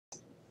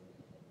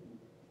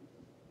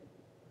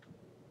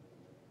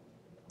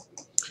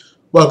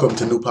Welcome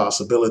to New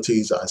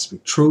Possibilities. I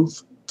speak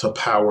truth to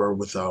power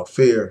without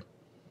fear.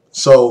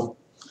 So,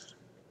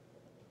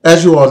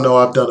 as you all know,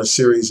 I've done a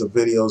series of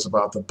videos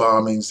about the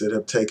bombings that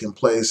have taken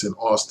place in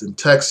Austin,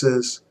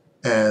 Texas,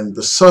 and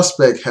the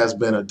suspect has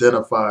been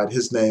identified.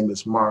 His name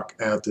is Mark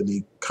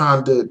Anthony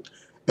Conditt,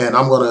 and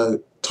I'm going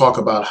to talk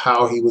about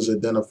how he was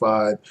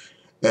identified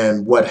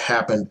and what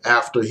happened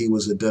after he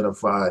was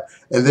identified.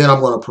 And then I'm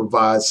going to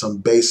provide some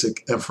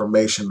basic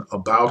information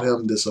about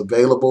him that's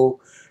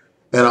available,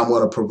 and I'm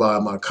going to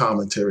provide my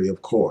commentary,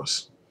 of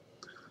course.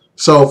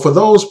 So for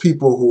those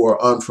people who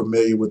are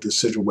unfamiliar with the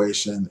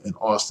situation in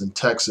Austin,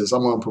 Texas,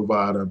 I'm going to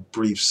provide a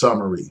brief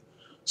summary.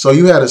 So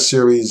you had a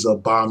series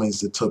of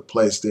bombings that took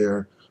place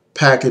there.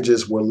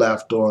 Packages were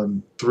left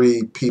on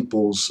three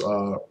people's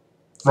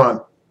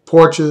front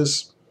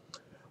porches.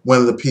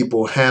 When the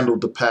people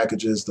handled the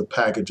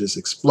packages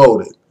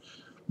exploded.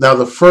 Now,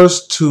 the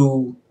first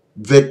two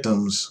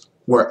victims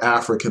were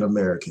African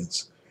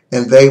Americans,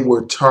 and they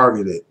were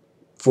targeted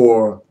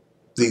for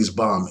these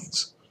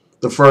bombings.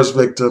 The first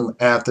victim,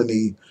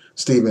 Anthony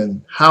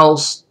Stephen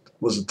House,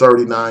 was a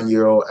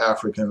 39-year-old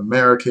African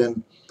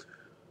American.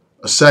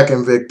 A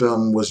second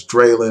victim was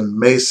Draylon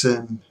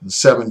Mason, a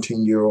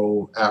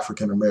 17-year-old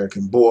African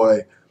American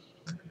boy.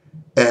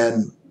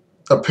 And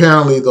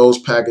apparently those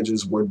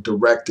packages were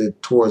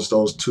directed towards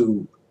those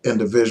two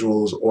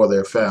individuals or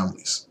their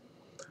families.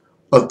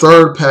 A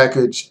third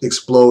package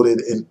exploded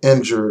and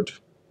injured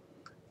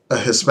a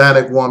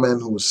Hispanic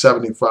woman who was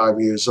 75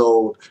 years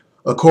old.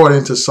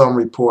 According to some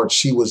reports,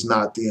 she was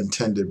not the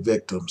intended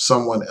victim.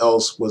 Someone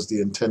else was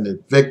the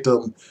intended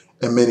victim,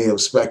 and many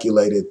have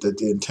speculated that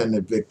the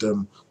intended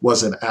victim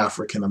was an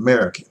African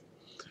American.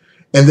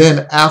 And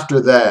then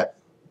after that,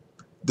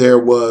 there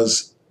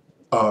was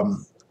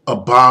a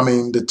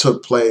bombing that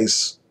took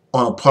place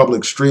on a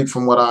public street,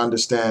 from what I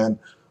understand.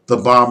 The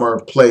bomber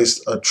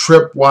placed a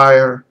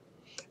tripwire,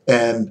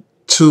 and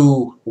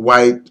two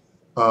white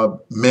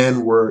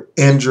men were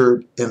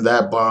injured in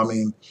that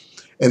bombing.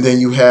 And then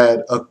you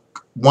had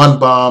one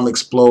bomb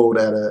explode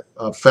at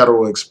a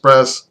Federal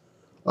Express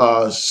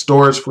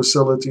storage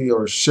facility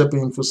or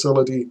shipping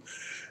facility,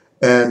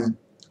 and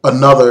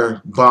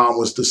another bomb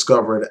was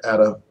discovered at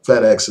a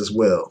FedEx as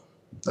well.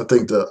 I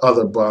think the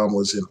other bomb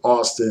was in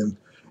Austin,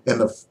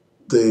 and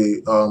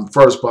the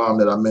first bomb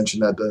that I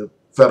mentioned at the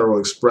Federal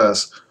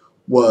Express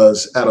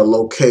was at a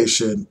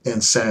location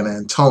in San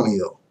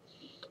Antonio.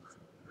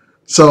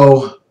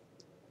 So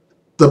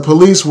the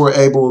police were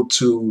able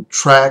to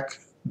track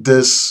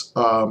this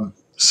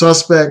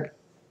suspect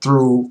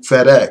through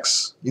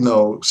FedEx. You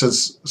know,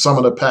 since some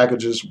of the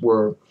packages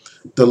were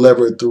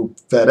delivered through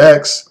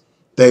FedEx,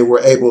 they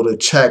were able to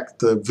check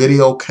the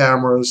video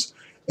cameras,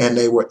 and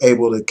they were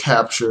able to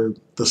capture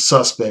the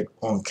suspect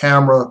on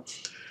camera.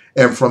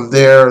 And from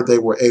there, they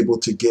were able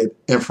to get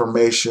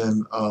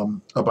information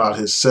about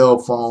his cell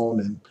phone,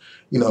 and,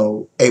 you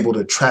know, able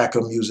to track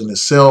him using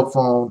his cell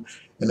phone.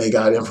 And they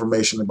got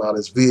information about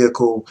his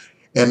vehicle.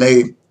 And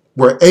they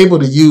were able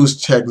to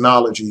use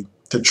technology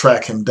to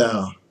track him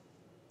down.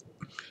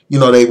 You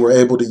know, they were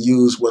able to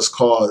use what's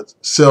called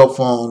cell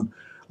phone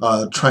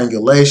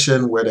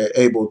triangulation, where they're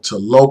able to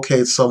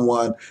locate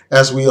someone.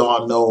 As we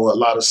all know, a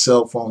lot of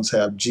cell phones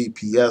have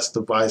GPS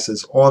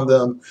devices on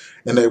them,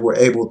 and they were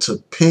able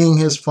to ping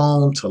his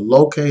phone to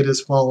locate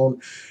his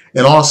phone.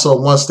 And also,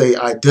 once they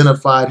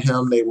identified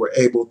him, they were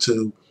able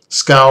to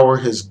scour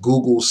his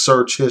Google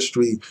search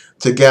history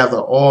to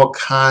gather all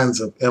kinds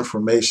of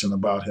information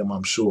about him,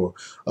 I'm sure,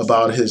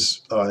 about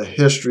his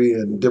history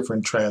and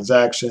different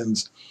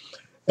transactions.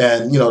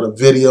 And, you know, the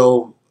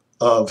video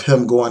of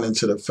him going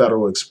into the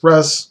Federal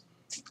Express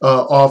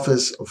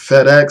office of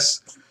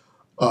FedEx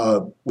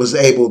was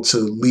able to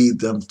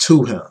lead them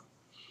to him.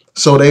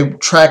 So they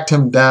tracked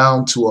him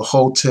down to a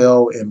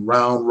hotel in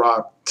Round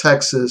Rock,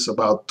 Texas,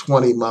 about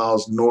 20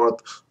 miles north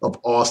of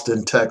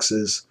Austin,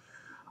 Texas.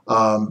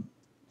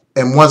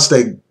 And once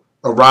they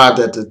arrived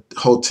at the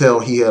hotel,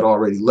 he had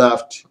already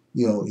left.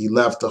 You know, he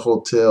left the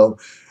hotel.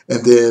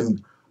 And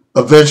then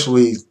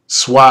eventually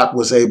SWAT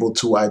was able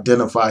to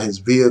identify his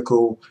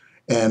vehicle.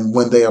 And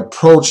when they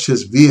approached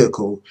his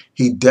vehicle,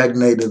 he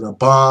detonated a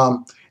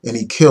bomb and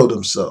he killed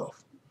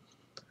himself.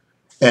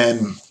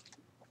 And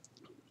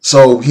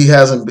so he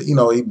hasn't, you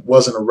know, he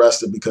wasn't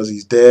arrested because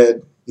he's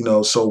dead. You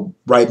know, so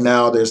right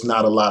now there's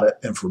not a lot of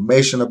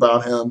information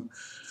about him.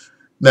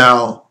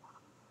 Now,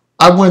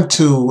 I went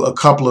to a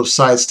couple of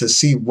sites to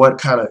see what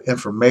kind of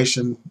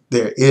information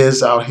there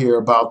is out here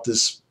about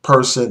this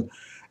person.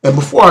 And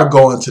before I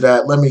go into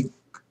that, let me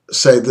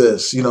say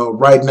this. You know,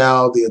 right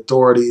now the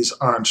authorities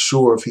aren't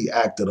sure if he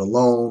acted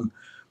alone.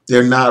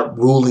 They're not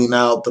ruling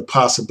out the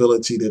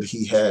possibility that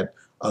he had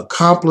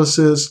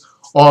accomplices.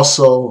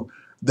 Also,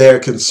 they're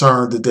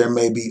concerned that there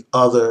may be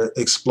other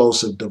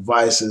explosive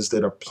devices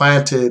that are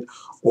planted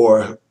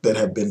or that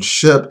have been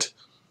shipped.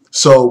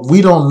 So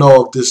we don't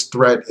know if this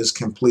threat is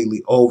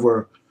completely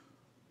over.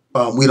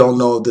 We don't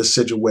know if this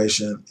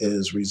situation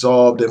is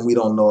resolved, and we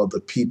don't know if the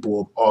people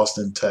of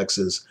Austin,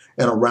 Texas,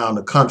 and around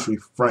the country,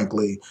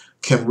 frankly,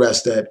 can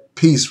rest at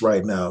peace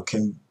right now,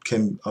 can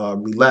can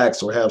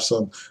relax or have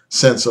some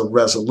sense of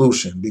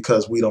resolution,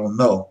 because we don't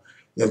know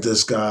if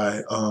this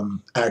guy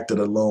acted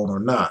alone or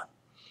not.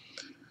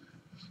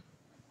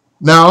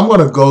 Now I'm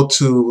going to go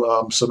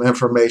to some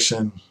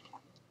information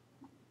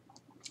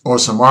or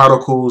some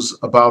articles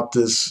about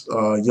this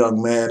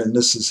young man, and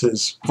this is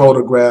his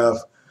photograph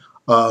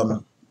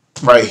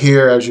right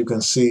here. As you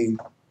can see,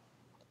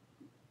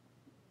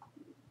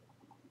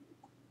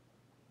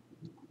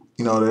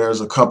 you know,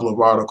 there's a couple of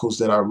articles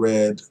that I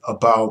read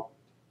about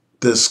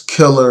this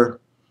killer.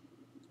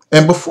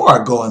 And before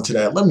I go into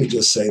that, let me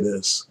just say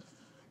this.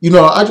 You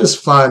know, I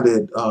just find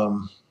it,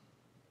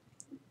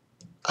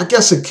 I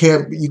guess it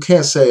can't, you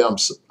can't say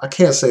I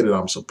can't say that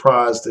I'm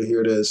surprised to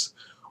hear this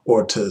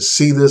or to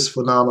see this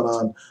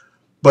phenomenon,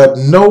 but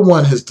no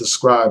one has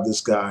described this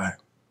guy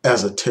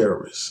as a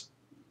terrorist.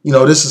 You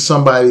know, this is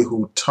somebody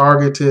who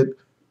targeted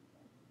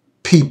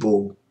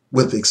people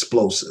with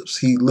explosives.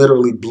 He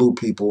literally blew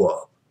people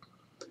up.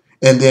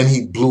 And then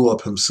he blew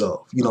up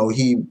himself. You know,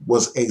 he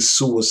was a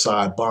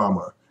suicide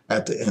bomber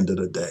at the end of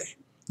the day.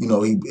 You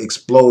know, he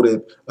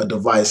exploded a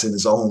device in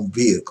his own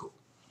vehicle.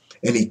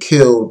 And he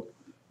killed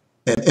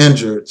and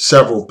injured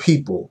several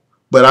people.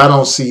 But I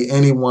don't see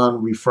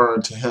anyone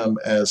referring to him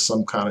as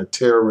some kind of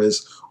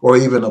terrorist or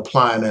even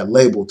applying that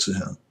label to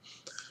him.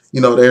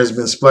 You know, there's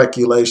been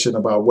speculation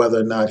about whether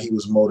or not he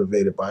was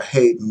motivated by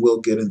hate, and we'll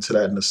get into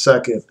that in a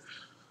second.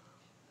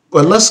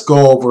 But let's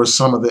go over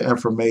some of the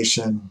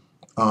information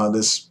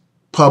that's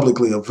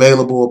publicly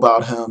available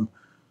about him.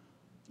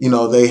 You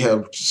know, they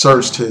have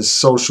searched his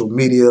social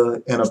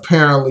media, and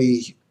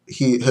apparently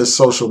his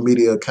social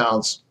media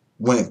accounts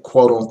went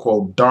quote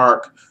unquote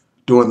dark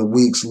during the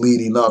weeks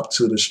leading up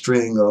to the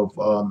string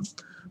of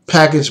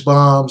package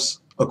bombs,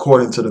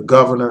 according to the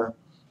governor.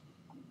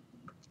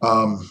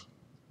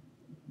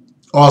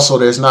 Also,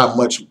 there's not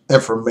much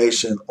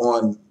information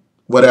on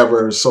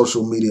whatever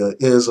social media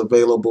is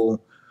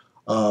available.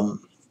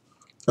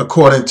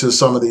 According to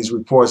some of these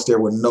reports, there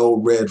were no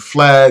red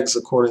flags,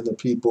 according to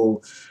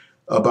people,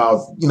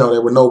 about, you know,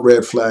 there were no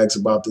red flags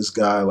about this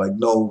guy, like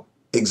no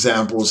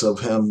examples of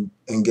him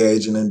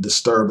engaging in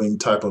disturbing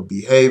type of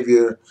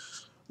behavior.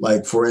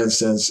 Like, for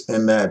instance,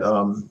 in that,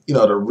 you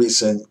know, the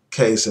recent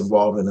case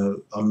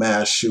involving a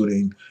mass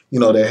shooting, you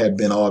know, there had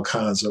been all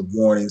kinds of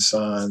warning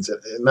signs.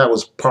 And that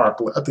was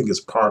I think it's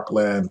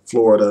Parkland,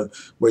 Florida,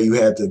 where you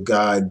had the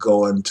guy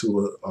go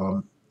into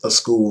a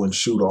school and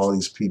shoot all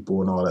these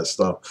people and all that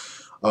stuff.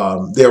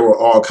 There were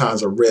all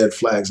kinds of red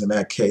flags in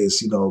that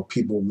case, you know,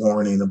 people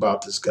warning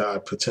about this guy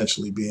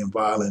potentially being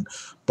violent.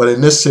 But in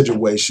this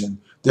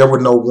situation, there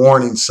were no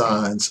warning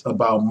signs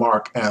about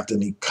Mark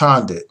Anthony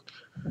Conditt.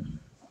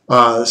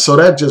 So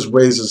that just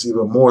raises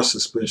even more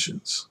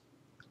suspicions.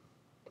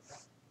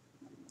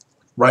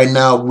 Right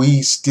now,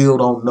 we still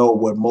don't know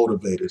what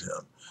motivated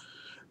him.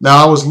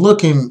 Now, I was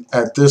looking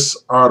at this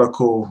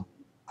article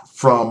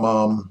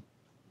from,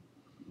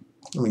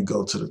 let me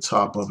go to the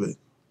top of it,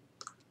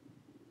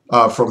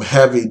 from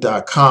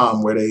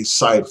heavy.com, where they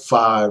cite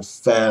 5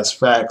 fast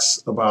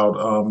facts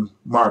about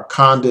Mark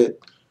Conditt.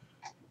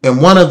 And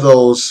one of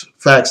those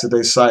facts that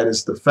they cite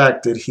is the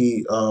fact that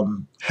he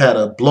had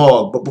a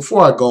blog. But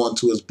before I go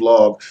into his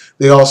blog,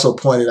 they also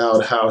pointed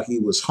out how he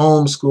was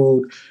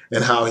homeschooled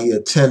and how he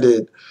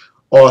attended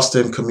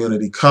Austin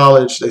Community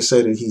College. They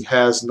say that he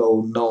has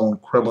no known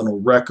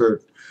criminal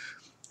record.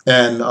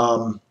 And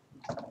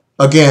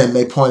again,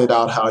 they pointed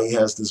out how he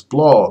has this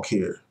blog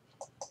here.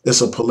 It's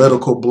a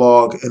political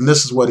blog, and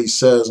this is what he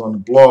says on the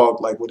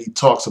blog. Like, when he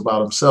talks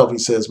about himself, he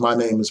says, "My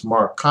name is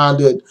Mark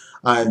Conditt.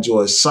 I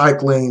enjoy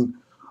cycling."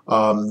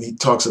 He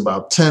talks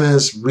about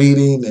tennis,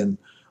 reading, and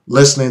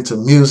listening to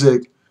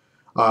music.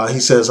 He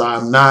says,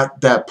 "I'm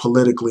not that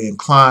politically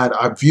inclined.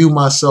 I view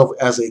myself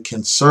as a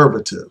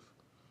conservative."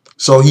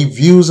 So he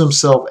views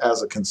himself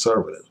as a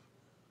conservative.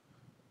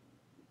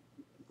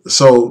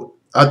 So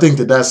I think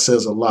that that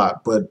says a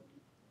lot, but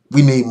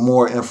we need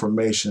more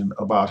information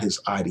about his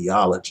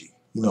ideology.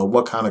 You know,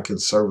 what kind of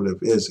conservative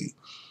is he?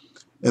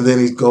 And then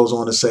he goes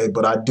on to say,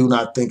 "But I do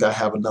not think I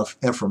have enough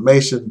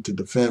information to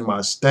defend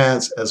my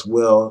stance as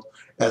well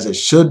as it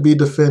should be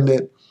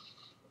defended.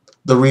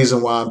 The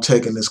reason why I'm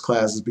taking this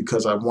class is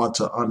because I want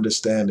to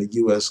understand the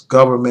U.S.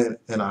 government,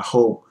 and I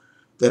hope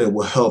that it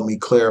will help me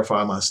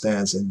clarify my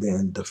stance and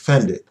then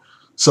defend it."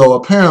 So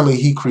apparently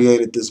he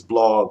created this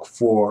blog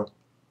for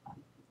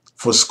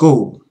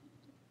school.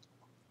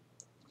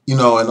 You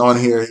know, and on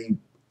here he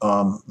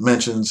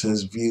mentions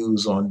his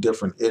views on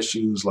different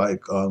issues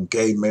like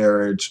gay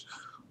marriage,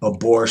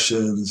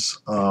 abortions.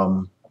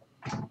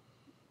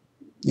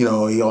 You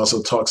know, he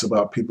also talks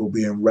about people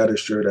being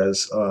registered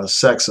as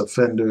sex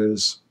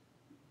offenders.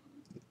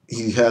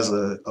 He has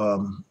a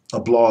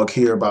blog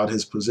here about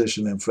his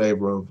position in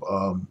favor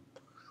of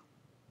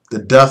the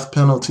death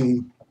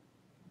penalty.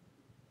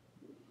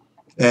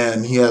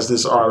 And he has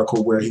this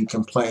article where he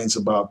complains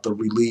about the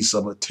release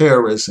of a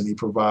terrorist, and he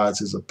provides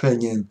his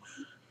opinion.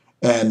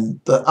 And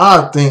the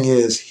odd thing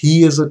is,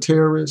 he is a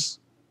terrorist.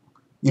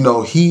 You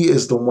know, he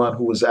is the one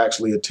who is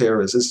actually a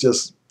terrorist. It's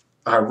just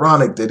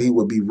ironic that he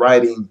would be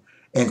writing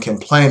and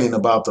complaining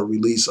about the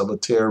release of a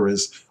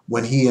terrorist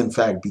when he in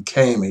fact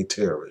became a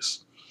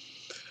terrorist.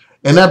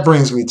 And that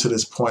brings me to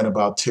this point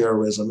about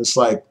terrorism. It's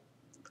like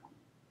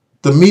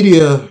the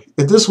media,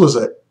 if this was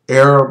an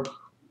Arab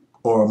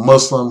or a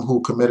Muslim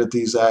who committed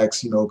these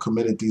acts,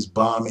 committed these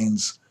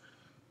bombings,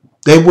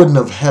 they wouldn't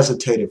have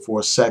hesitated for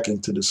a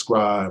second to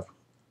describe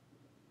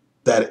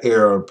that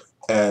Arab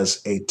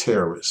as a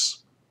terrorist.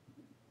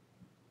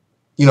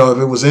 If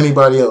it was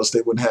anybody else,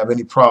 they wouldn't have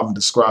any problem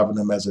describing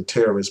them as a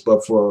terrorist.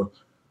 But for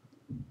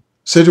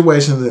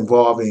situations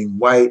involving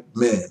white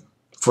men,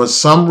 for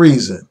some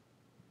reason,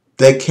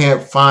 they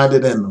can't find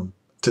it in them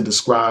to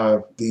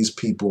describe these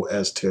people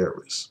as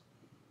terrorists.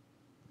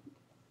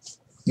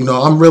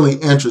 I'm really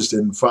interested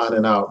in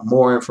finding out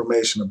more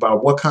information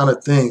about what kind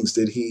of things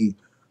did he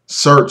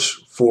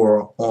search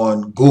for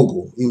on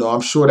Google.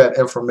 I'm sure that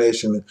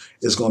information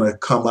is going to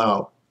come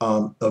out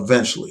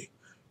eventually.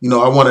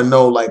 I want to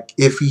know, like,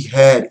 if he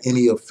had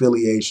any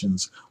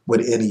affiliations with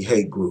any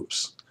hate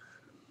groups.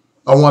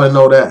 I want to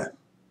know that.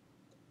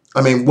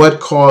 I mean, what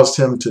caused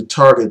him to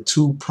target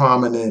two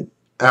prominent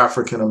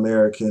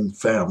African-American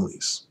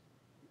families?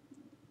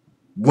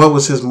 What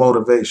was his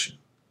motivation?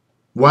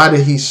 Why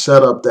did he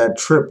set up that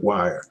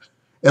tripwire?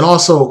 And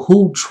also,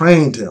 who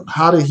trained him?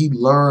 How did he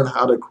learn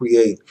how to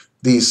create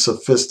these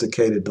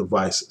sophisticated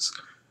devices?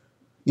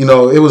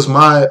 It was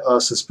my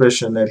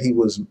suspicion that he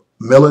was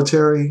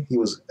military. He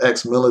was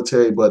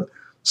ex-military, but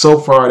so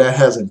far that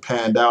hasn't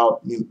panned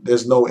out.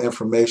 There's no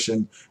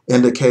information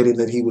indicating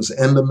that he was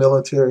in the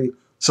military.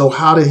 So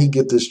how did he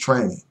get this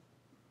training?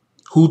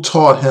 Who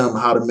taught him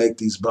how to make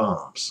these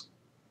bombs?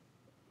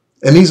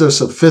 And these are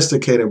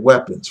sophisticated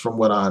weapons, from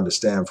what I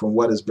understand, from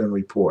what has been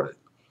reported.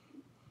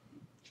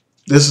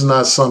 This is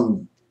not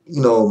some,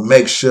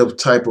 makeshift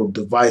type of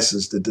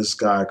devices that this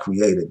guy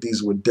created.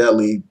 These were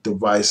deadly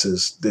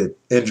devices that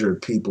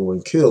injured people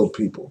and killed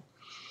people.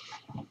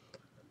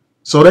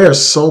 So there are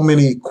so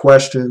many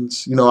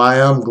questions. I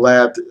am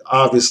glad,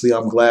 obviously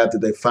I'm glad that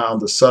they found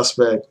the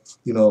suspect,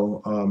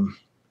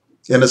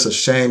 and it's a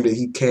shame that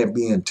he can't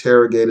be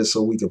interrogated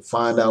so we can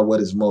find out what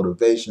his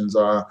motivations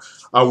are.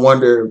 I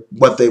wonder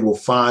what they will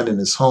find in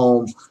his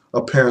home.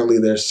 Apparently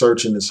they're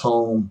searching his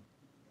home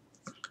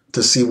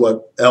to see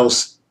what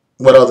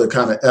other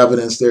kind of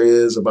evidence there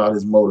is about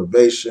his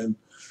motivation.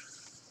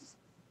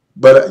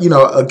 But,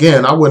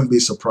 again, I wouldn't be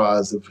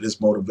surprised if his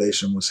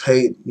motivation was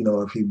hate,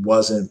 if he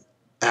wasn't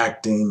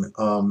acting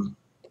in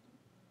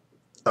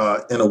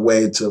a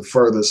way to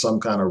further some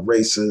kind of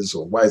racist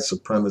or white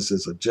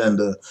supremacist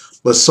agenda.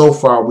 But so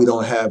far, we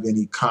don't have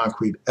any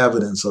concrete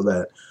evidence of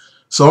that.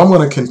 So I'm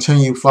going to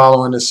continue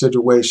following this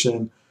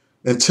situation,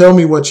 and tell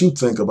me what you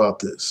think about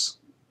this.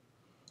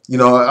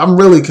 I'm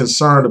really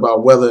concerned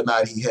about whether or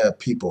not he had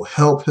people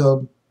help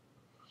him.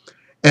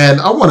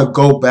 And I want to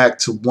go back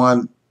to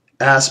one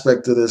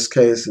aspect of this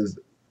case is,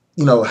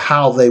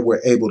 how they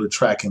were able to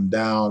track him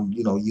down,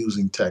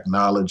 using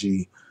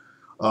technology.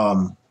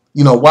 While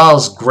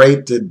it's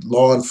great that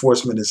law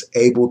enforcement is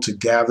able to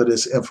gather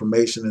this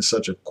information in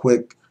such a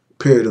quick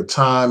period of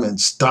time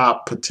and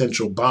stop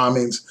potential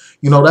bombings,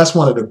 that's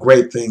one of the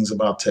great things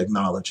about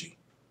technology.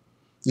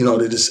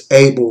 That it's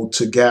able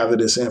to gather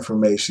this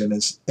information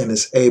and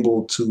is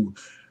able to,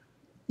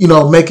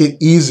 make it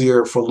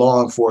easier for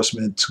law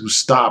enforcement to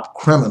stop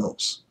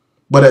criminals.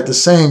 But at the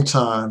same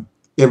time,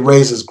 it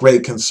raises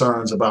great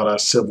concerns about our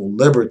civil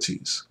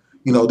liberties.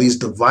 These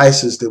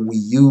devices that we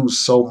use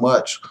so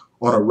much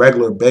on a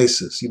regular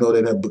basis,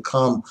 that have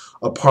become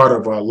a part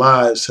of our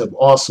lives, have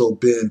also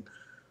been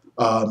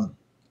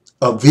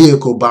a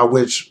vehicle by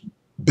which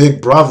Big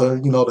Brother,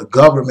 the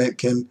government,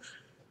 can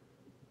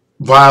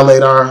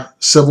violate our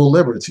civil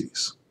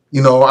liberties.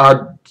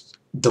 Our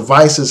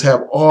devices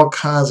have all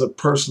kinds of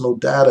personal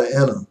data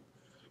in them.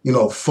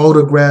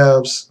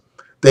 Photographs,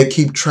 they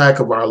keep track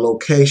of our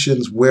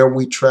locations, where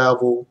we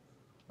travel,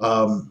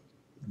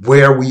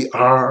 where we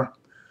are.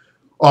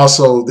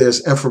 Also,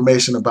 there's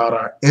information about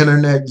our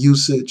internet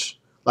usage,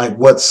 like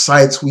what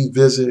sites we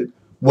visit,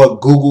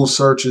 what Google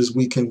searches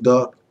we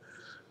conduct,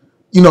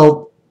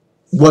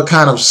 what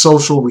kind of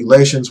social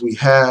relations we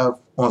have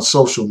on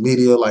social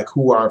media, like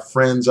who our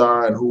friends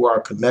are and who our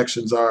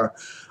connections are.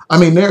 I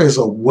mean, there is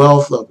a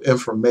wealth of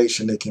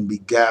information that can be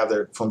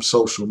gathered from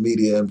social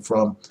media and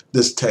from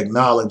this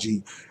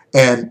technology.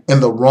 And in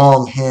the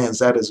wrong hands,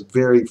 that is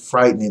very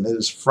frightening. It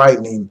is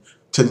frightening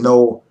to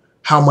know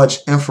how much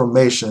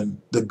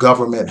information the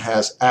government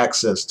has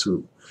access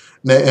to.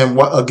 And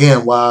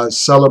again, while I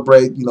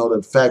celebrate,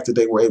 the fact that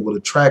they were able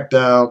to track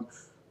down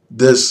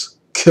this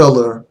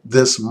killer,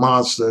 this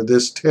monster,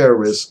 this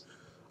terrorist,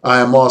 I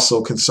am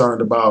also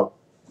concerned about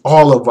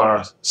all of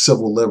our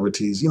civil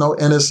liberties,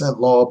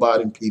 innocent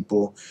law-abiding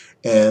people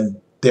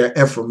and their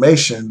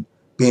information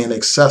being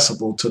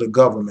accessible to the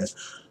government.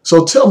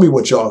 So tell me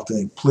what y'all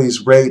think.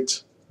 Please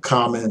rate,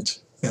 comment,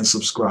 and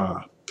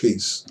subscribe.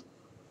 Peace.